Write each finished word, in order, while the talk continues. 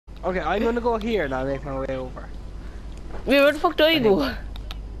Okay, I'm gonna go here and I'll make my way over. Wait, where the fuck do I go?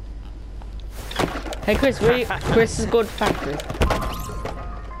 Hey Chris, Chris is going to factory.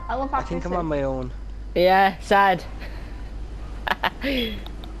 I think I'm on my own. Yeah, sad. I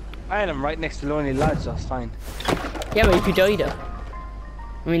am right next to Lonely Lodge, so it's fine. Yeah, but if you die though.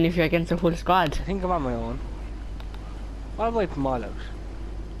 I mean, if you're against the whole squad. I think I'm on my own. I'll wipe them all out.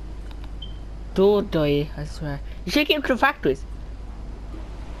 Don't die, I swear. You should get to the factories.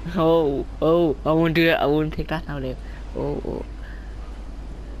 Oh, I won't do it. I won't take that now, Dave. Oh,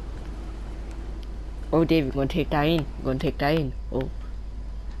 Dave, you're gonna take that in. You're gonna take that in. Oh.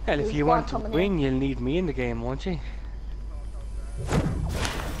 Well, if you want to win, you'll need me in the game, won't you?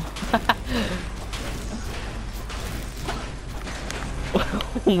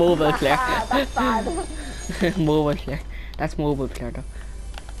 Mobile player. That's bad. Mobile player. That's mobile player though.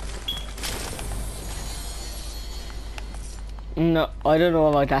 No, I don't know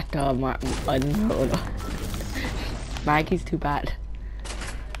about that though, Martin. I don't know. No. Maggie's too bad.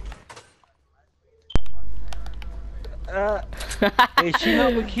 Is she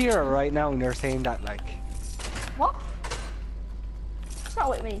not with Kira right now and they're saying that like? What? What's that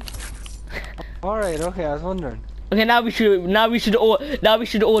with me? Alright, okay, I was wondering. Okay, now we should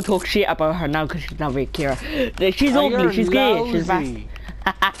all talk shit about her now because she's not with Kira. She's ugly, she's gay, she's bad.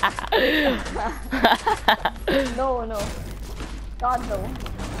 No. God no.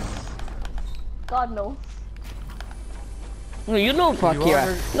 God no. No, you know for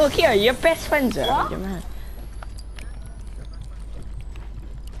Kira. No, Kira, you're best friends with her. What? You're mad.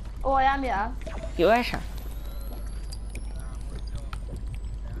 Oh, I am, yeah. You are sure.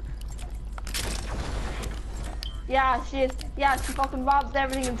 Yeah, she is. Yeah, she fucking robs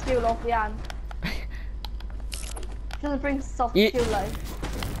everything in school off the end. She doesn't bring stuff to school, like.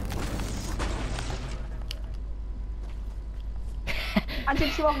 And then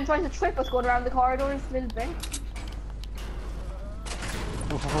she fucking tries to trip us going around the corridors, little thing.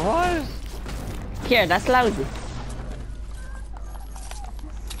 What? Kira, that's lousy.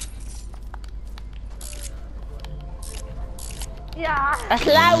 Yeah. That's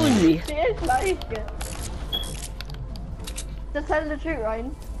lousy. She is like it. Just tell the truth,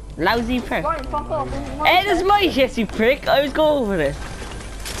 Ryan. Lousy prick. Ryan, fuck off. Hey, this is my shit, you prick. I was going over this.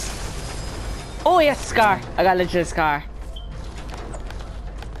 Oh, yes, scar. I got a legit scar.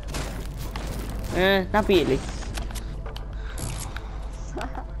 Not really.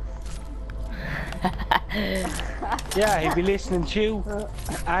 Yeah, he'd be listening to you.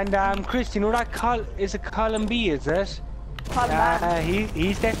 And Chris, you know that is it Colin B, is it?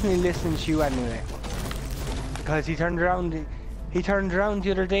 He's definitely listening to you anyway. Because he turned around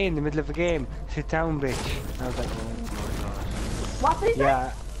the other day in the middle of a game. Sit down, bitch. I was like, oh my god. What did he say?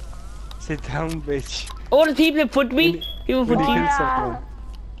 Yeah. Sit down, bitch. Oh, the people in front of me. People in front of me. Yeah.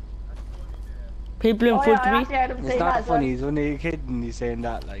 People in front of me. It's not funny. He's only a kid and he's saying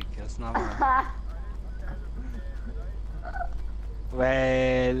that. Like, it's not funny.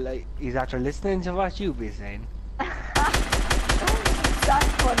 Well, like, he's after listening to what you be saying. That's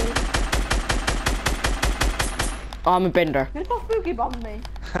funny. Oh, I'm a bender. Who's so spooky bombing me?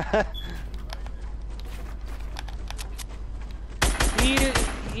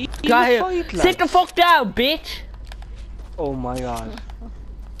 Got here. Sit the fuck down, bitch. Oh my god.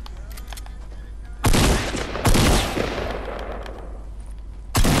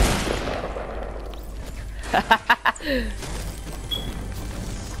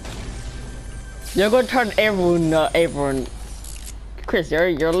 You're gonna turn everyone. Chris,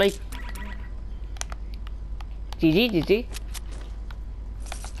 you're like. GG.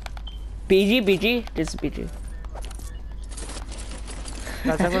 BG. This is BG.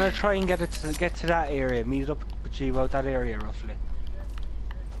 Guys, I'm gonna try and get to that area. Meet up with you about that area roughly.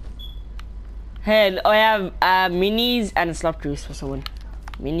 Hey, I have minis and a slop juice for someone.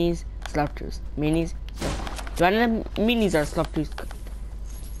 Minis, slop juice. Minis. Do you want the minis or slop juice?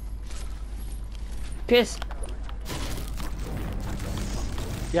 Chris.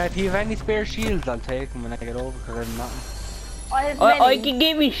 Yeah, if you have any spare shields, I'll take them when I get over because I'm not. I can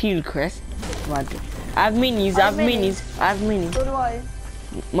give me shield, Chris. What? I have minis. I have minis. So do I.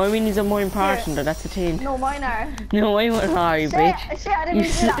 My minis are more important, though. That's the thing. No, mine are. No, I won't. Oh, you bitch. Shit, I didn't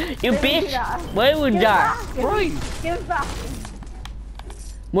mean to do that. You bitch. Why would that? Right. Give it back.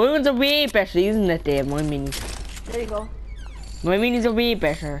 My ones are way better, isn't it, Dave? My minis. There you go. My minis are way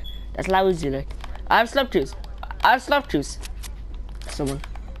better. That's lousy, like. I have slop juice. Someone.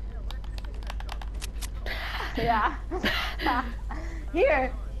 Yeah.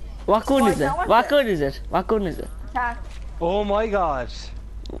 Here. What gun is it? What gun is it? Attack. Oh my god.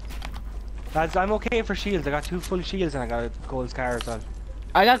 Lads, I'm okay for shields. I got 2 full shields and I got a gold scar as well.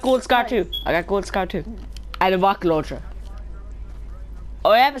 I got gold scar too. I got gold scar too. And a rocket launcher.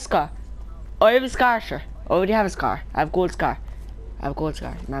 Oh, I have a scar. Oh, I have a scar, sure. I already have a scar. I have gold scar. I have gold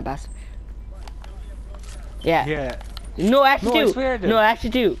scar. My best. Yeah. Yeah. No, I actually No, I do. swear I do. No, I actually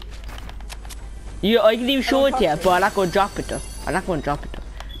do. I can even show it to you, but I'm not going to drop it though. I'm not going to drop it though.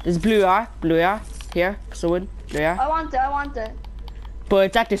 There's blue R. Here, someone. Blue R. I want it. But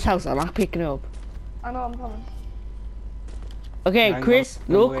it's at this house. I'm not picking it up. I know I'm coming. Okay, Hang Chris,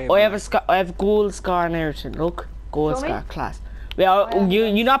 on, look, wait, I have wait. a scar. I have gold scar and everything. Look, gold Show me. scar, class. Well, Oh, yeah.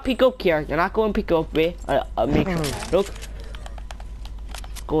 you not pick up here. You're not going to pick up. Wait, I'll make sure. Look,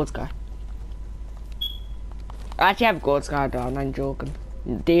 gold scar. I actually have gold scar though. I'm not joking.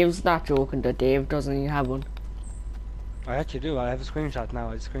 Dave's not joking though. Dave doesn't even have one. I actually do. I have a screenshot now.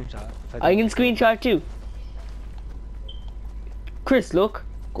 I screenshot. If I can screenshot too. Chris, look,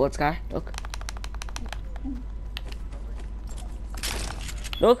 gold scar. Look.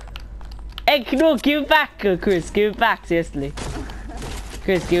 Look. Hey, no, give it back, Chris. Give it back, seriously.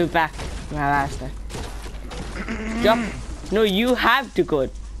 Chris, give it back. My master. Jump. No, you have to go.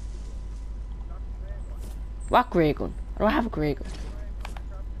 What grey gun? I don't have a grey gun.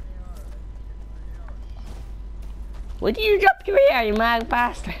 What do you drop your hair, you mad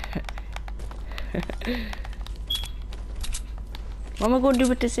bastard? What am I going to do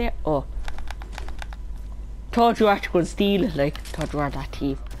with this here? Oh. Thought you were actually going to steal it, like, thought you were that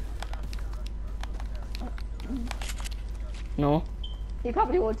thief. No? He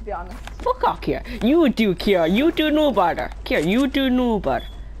probably would, to be honest. Fuck off, Kier. You do, Kier. You do no bother. Kier, you do no bother.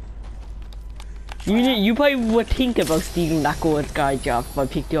 You probably would think about stealing that gold scar job if I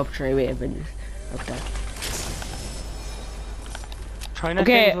picked you up straight away when you looked at it. Try not to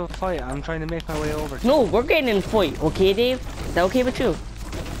get into a fight. I'm trying to make my way over. No, we're getting in a fight. Okay, Dave? Is that okay with you?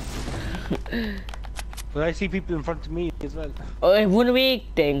 But I see people in front of me as well. Oh, one away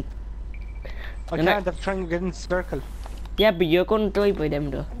thing. I And can't. I'm trying to get in the circle. Yeah, but you're gonna die by them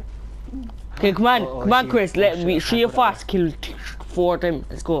though. Okay, come on, Oh, come on, shit. Chris. Oh, Let shit, me I see can't you go that fast. Kill 4 of them.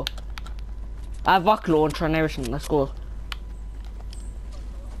 Let's go. I have rocket launcher and everything. Let's go.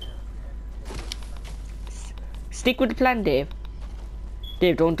 Stick with the plan, Dave.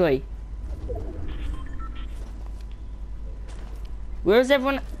 Dave, don't die. Where's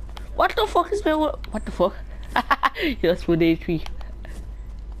everyone? What the fuck is my? What the fuck? That's 1 HP.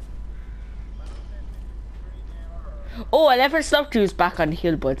 Oh, I left her stuff juice back on the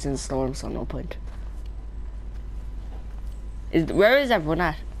hill, but it's in the storm, so no point. Where is everyone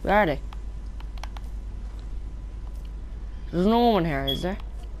at? Where are they? There's no one here, is there?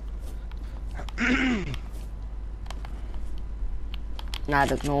 Nah,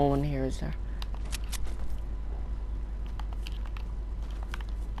 there's no one here, is there?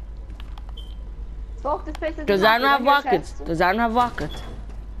 Fuck, this place is Does that not have rockets? Does that not have rockets?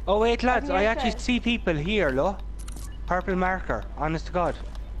 Oh wait, lads! I your actually chest. see people here. Look, purple marker. Honest to God.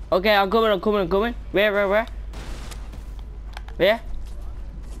 Okay, I'm coming. Where? Where?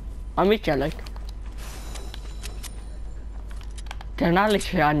 I'm with you, like. They're not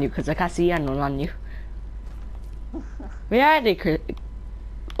literally on you, because I can't see anyone on you. Where are they, Chris?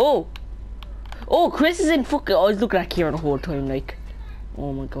 Oh! Oh, Chris is in fucking... I was looking at Kieran the whole time, like...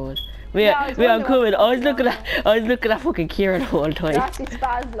 Oh my god. Wait, Yeah, I was I'm wondering coming. what I was was looking going at... I was looking at fucking Kieran the whole You're time. actually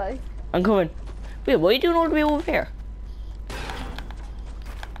spazzed, like. I'm coming. Wait, what are you doing all the way over here?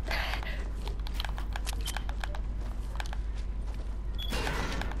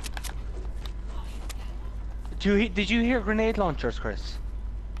 Did you hear grenade launchers, Chris?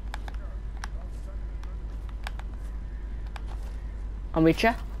 I'm with you.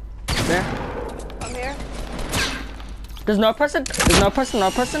 Where? I'm here. There's no person. No person.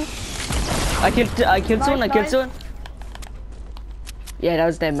 I killed someone. Nice. Yeah, that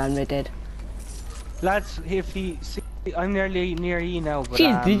was them, man. They did. Lads, if you see, I'm nearly near you now. But,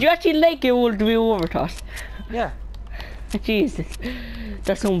 Jeez, did you actually like it all the way over to us? Yeah. Jesus,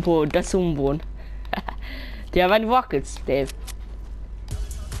 that's some bone. Do you have any rockets, Dave?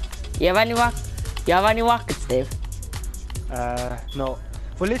 You have any rockets, Dave? No.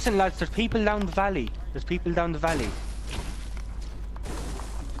 Well, listen, lads. There's people down the valley.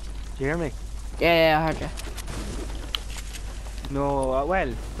 Do you hear me? Yeah, I heard you. No.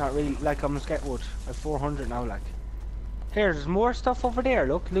 Well, not really. Like, I must get wood. I have 400 now. Like. Here, there's more stuff over there.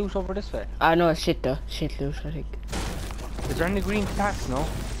 Look, loot over this way. I know it's shit though. Shit loot, I think. Is there any green packs? No.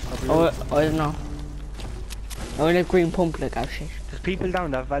 Oh, I don't know. I want a green pump like that shit. There's people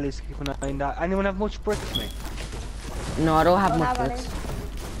down that valley. So keep an eye on that. Anyone have much bricks, mate? No, I don't have Don't much have bricks.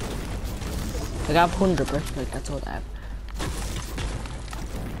 I got 100 bricks, like that's all I have.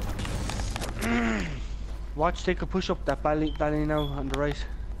 Watch, they could push up that valley now on the right.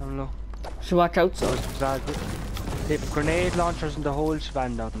 Down low. Should watch out, so. They have grenade launchers and the whole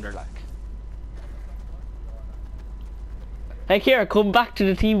shebang down there, like. Hey, Kira, come back to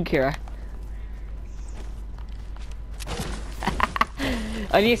the team, Kira.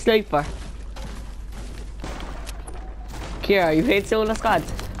 I need a sniper. Kira, you played solo squads?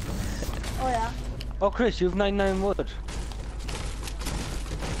 Oh yeah. Oh, Chris, you have 99 wood.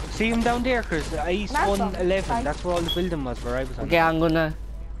 See him down there, Chris. East 111. That's where all the building was, where I was on. Okay, I'm gonna.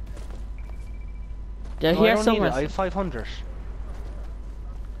 They're here somewhere. I have 500.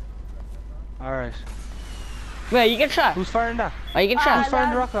 Alright. Wait, you get shot. Who's firing that? Oh, you get shot. Who's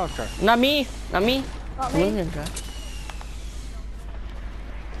firing the rocket launcher? Not me. Not me. Not me.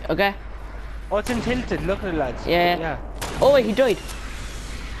 Okay. Oh, it's in tilted. Look at it, lads. Yeah. Oh, wait, he died.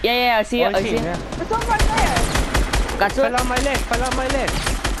 Yeah, I see it. I see it. Yeah. There's one right there. Got Fell on my left. Fell on my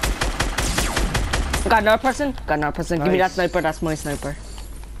left. Got another person. Got another person. Nice. Give me that sniper. That's my sniper.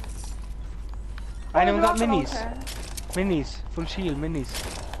 Anyone got minis? Minis. Full shield. Minis.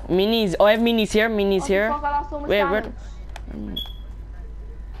 Minis. Oh, I have minis here. Minis here. Fuck, I lost so much Wait, damage.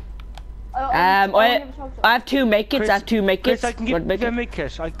 I have 2 make it. I have 2 make it. Chris, I can give you a make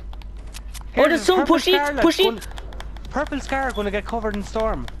it. Oh, there's some pushy. Pushy. Purple scar gonna get covered in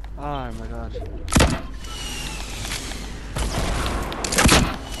storm. Oh my god.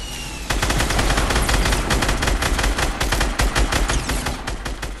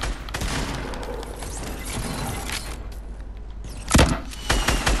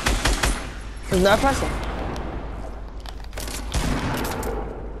 There's no person.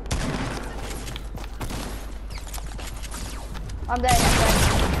 I'm dead.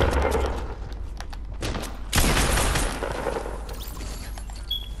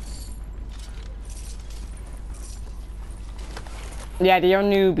 Yeah, they are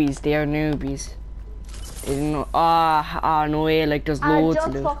newbies. They are newbies. They didn't know. No way. Like, there's loads I of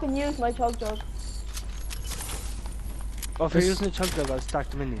just loot. fucking used my chug jug. Oh, if you're using the chug jug, I'll stack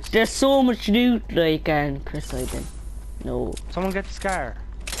the minis. There's so much loot, like, and Chris, I did. No. Someone get the scar.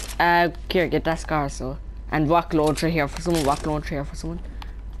 Here, get that scar, so. And rock launcher here for someone. Rock launcher here for someone.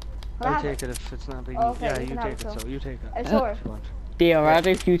 I'll take it if it's not big. Okay, yeah, you you can take have it. it, So you take it. Sure. If you want. Deal,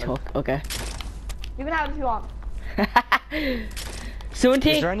 rather if you talk. Okay. You can have it if you want. Someone Is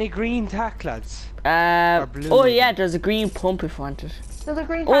take. there any green tack, lads? Or blue? Oh yeah, there's a green pump if you want it. There's a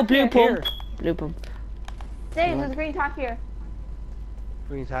green Oh, tack blue here. pump. Blue pump. Dave, there's a green tack here.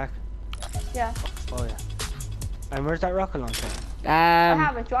 Green tack. Yeah. Oh yeah. And where's that rocket launcher? I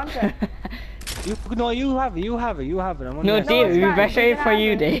have it. Do you want it? No, you have it. You have it. You have it. No, Dave, it's we grand, better you it can for have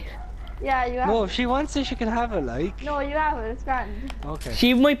you, it. Dave. Yeah, you have No, it. if she wants it, she can have it. Like. No, you have it. It's grand. Okay.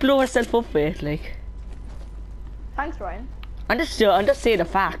 She might blow herself up with it, like. Thanks, Ryan. I'm just saying the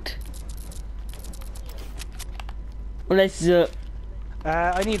fact. Unless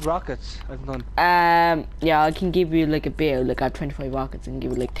I need rockets. I've none. yeah, I can give you like a bit. Like I have 25 rockets and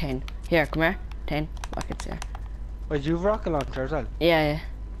give you like 10. Here, come here. 10 rockets here. Wait, you have rocket launcher as well? Yeah.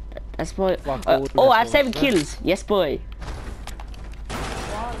 That's boy. Oh, I have 7 kills. Yes, boy.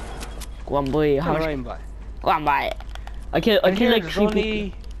 Go on, boy. How much? Ryan, boy. Go on, boy. I kill like 3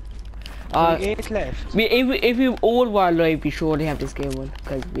 people. Only 8 left. If you all were live, we surely have this game won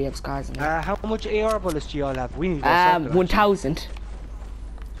because we have scars in it. How much AR bullets do you all have? We need to go 1,000.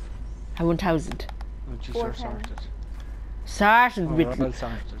 1,000. Oh, geez, we're sorted. Sorted Oh, with. we're all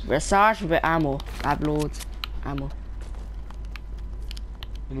sorted. We're sorted with ammo. I have loads ammo.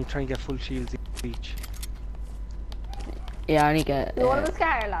 We need to try and get full shields each. Yeah, I need to get. You want a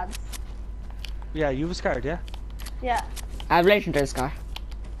scar, lads? Yeah, you have a scar, yeah? Yeah. I have legendary scar.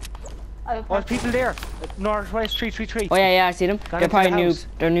 I have Oh, there's people there. Northwest 333. Oh yeah, I see them. Gone They're into probably the house.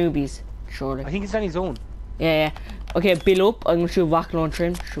 They're newbies, surely. I think it's on his own. Yeah. Okay, build up. I'm gonna shoot rocket launcher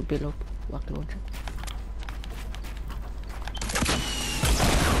him. Shoot build up. Rocket launcher.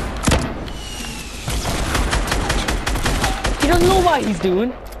 He doesn't know what he's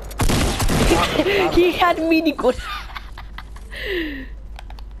doing. He had mini gun.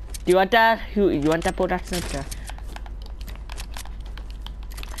 Do you want that? You want that? Put that sniper.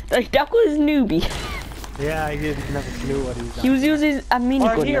 Like that was newbie. Yeah, I didn't have a clue what he was He was using a mini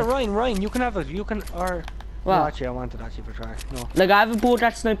Or gun. here, like. Ryan, you can have it. You can, or... What? No, actually, I wanted actually for try. No. Like I have a boat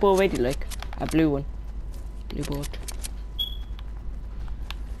that sniper already, like a blue one. Blue boat.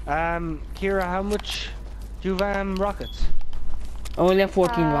 Kira, how much do you have rockets? I only have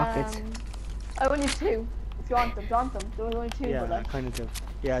 14 rockets. I only have 2. If you want them, There was only 2, Yeah, but I like. kind of do.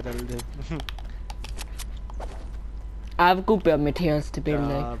 Yeah, that'll do. I have a good bit of materials to build,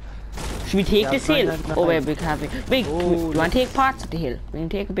 like. Should we take this hill? no, Oh wait, we can have it. Wait, you want to take parts of the hill? We can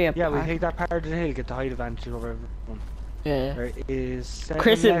take a bit of Yeah, part. we take that part of the hill, get the height advantage over everyone. Yeah. There is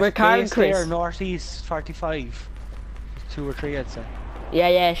Chris, we're calling Chris. There, northeast 45. 2 or 3, I'd say.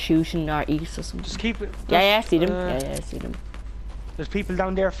 Yeah, shooting northeast or something. Just keep it. Yeah, I see them. Yeah, I see them. There's people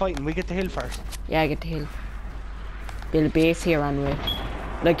down there fighting. We get the hill first. Yeah, I get the hill. Build a base here anyway.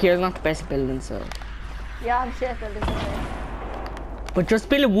 Like here's not the best building, so. Yeah, I'm shit building this. But just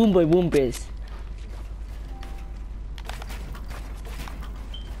build a 1 by 1 base.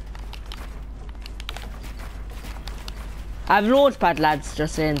 I have launch pad, lads,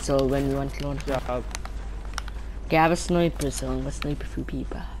 just saying, so when we want to launch. Yeah. Okay, I have a sniper, so I'm gonna snipe a few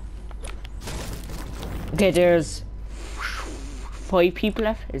people. Okay, there's 5 people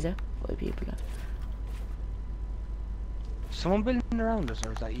left, is there? 5 people left. Someone building around us,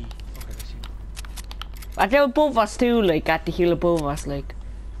 or is that E? Okay, I see. I they're above us too, like at the hill above us, like.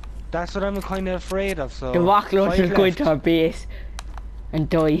 That's what I'm kind of afraid of, so... The rock launcher 5 will go left. into our base and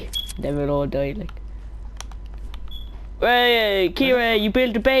die. Then we'll all die, like. Hey, Kira, you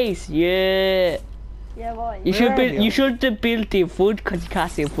built a base, yeah. Yeah, boy. You should Where build. are You you? should have built the food because you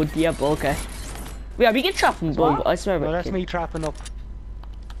can't see a food. Yeah, but okay. Yeah, we can trap them above. What? I swear. No, about that's it. me trapping up.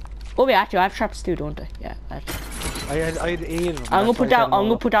 Oh, yeah, actually, I have traps too, don't I? Yeah. Actually. I had 8 of them. I'm gonna that's put why I set down. them I'm all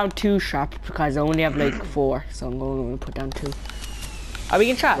gonna up. put down 2 traps because I only have like 4, so I'm gonna put down 2. Are we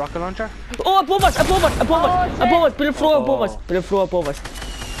gonna trap? Rocket launcher? Oh, above us! Above us! Above us! shit. Above us! Build a floor above us! Oh. Build a floor above us!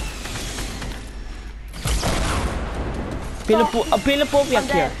 Build above you I'm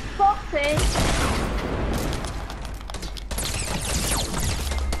here. dead. Fuck's sake.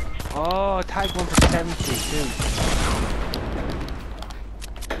 Oh, tag one for 70 too.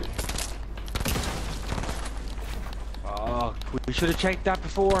 Oh, we should have checked that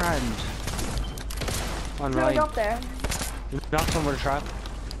beforehand. On Threw it Ryan. up there. You knocked one with a trap.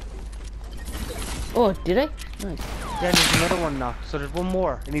 Oh, did I? Nice. Yeah, there's another one knocked. So there's one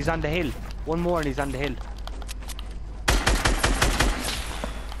more, and he's on the hill. One more, and he's on the hill.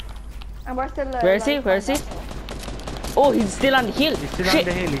 And we're still. Where is he? Where is he? Oh, he's still on the hill. He's still Shit. on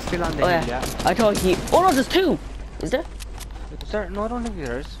the hill. He's still on the Oh hill. yeah. Yeah. I thought he. Oh no, there's 2. Is there? Is there? No, I don't think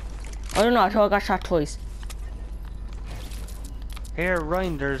there is. I don't know. I thought I got shot twice. Here,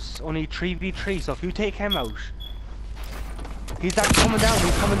 Ryan, there's only 3v3, so if you take him out... He's not coming down,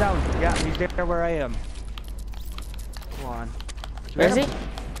 he's coming down. Yeah, he's there where I am. Go on. Where is he?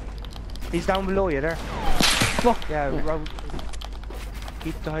 He's down below you there. Fuck. Yeah,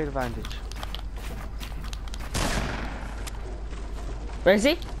 keep the height advantage. Where is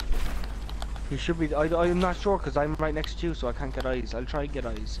he? He should be... I'm not sure, because I'm right next to you, so I can't get eyes. I'll try and get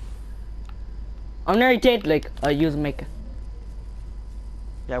eyes. I'm nearly dead. Like I use a maker.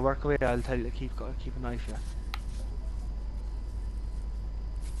 Yeah, work away, I'll tell you to keep a knife, yeah.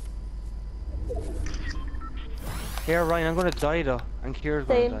 Here, Ryan, I'm gonna die though, and Kira's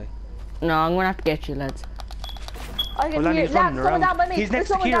gonna Same. die. No, I'm gonna have to get you, lads. I can Well, hear. he's running There's someone around. down by me. He's There's next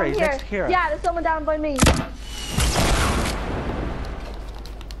to someone Kira, down he's here. next to Kira. Yeah, there's someone down by me.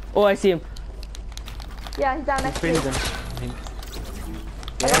 Oh, I see him. Yeah, he's down next to me. Building, I think.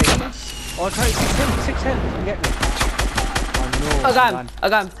 I got Yeah. him. Oh, try 6 health, you can get me. Oh no, I got man. him. I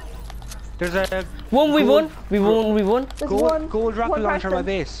got him. There's a One, we gold- won. We won. We won. There's gold rocket one launcher on my person.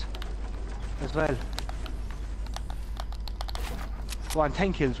 base. As well. Go on,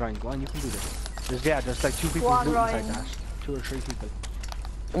 10 kills, Ryan. Go on, you can do this. There's like 2 people Go on, looting inside Ryan. that. 2 or 3 people.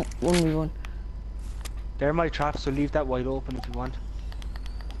 One, we won. They're my traps, so leave that wide open if you want.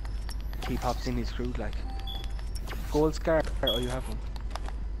 He pops in his crew like. Gold scar, oh you have one.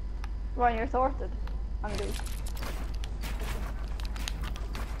 Ryan, you're sorted. I'm good.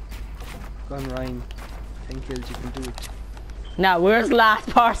 Go on, Ryan. 10 kills, you can do it. Now, where's the last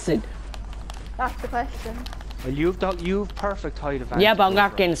person? That's the question. Well, you've perfect height advantage. Yeah, but I'm over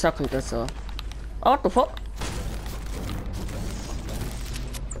not getting circled this, so. Oh, what the fuck?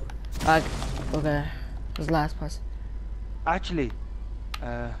 Okay. Where's the last person? Actually,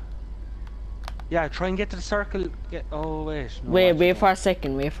 yeah, try and get to the circle. Oh wait. No, Wait actually, for a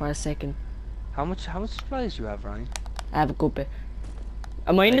second. Wait for a second. How much supplies do you have, Ryan? I have a good bit.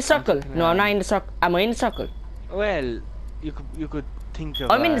 Am I in the Like, circle? something No, I'm like- not in the circle. Am I in the circle? Well, you could think of.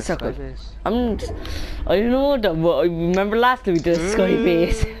 I'm in the circle. Skybase. I don't know that, but I remember last time we did a sky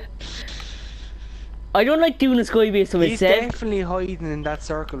base. I don't like doing a sky base to He's myself. definitely hiding in that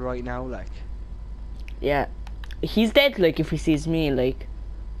circle right now, like. Yeah. He's dead, like, if he sees me, like.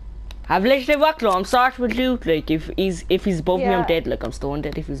 Have legendary rocklo, I'm sorry with loot, like, if he's above me, I'm Yeah. dead, like, I'm stone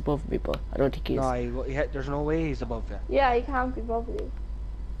dead if he's above me, but I don't think he is. No, there's no way he's above you. Yeah, he can't be above you.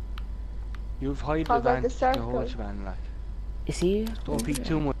 You've hide Cause, like, the advantage the whole circle. shebang, like. Is he? Don't peek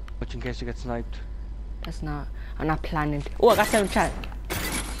too much. Watch in case you get sniped. That's not. I'm not planning. Oh, I got 7 chat.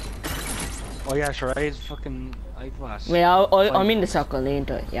 Oh yeah, sure. I fucking. I was. Wait, I'm in the circle,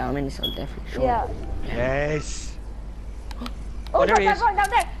 ain't I? Yeah, I'm in the circle, definitely. Sure. Yeah. Yes. Oh, there he is.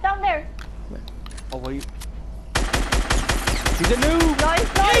 down there. Oh wait. He's a noob.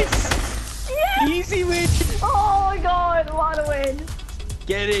 Nice. Yes. Easy win. Oh my god, what a win.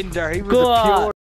 Get in there. He was Go a pure. on.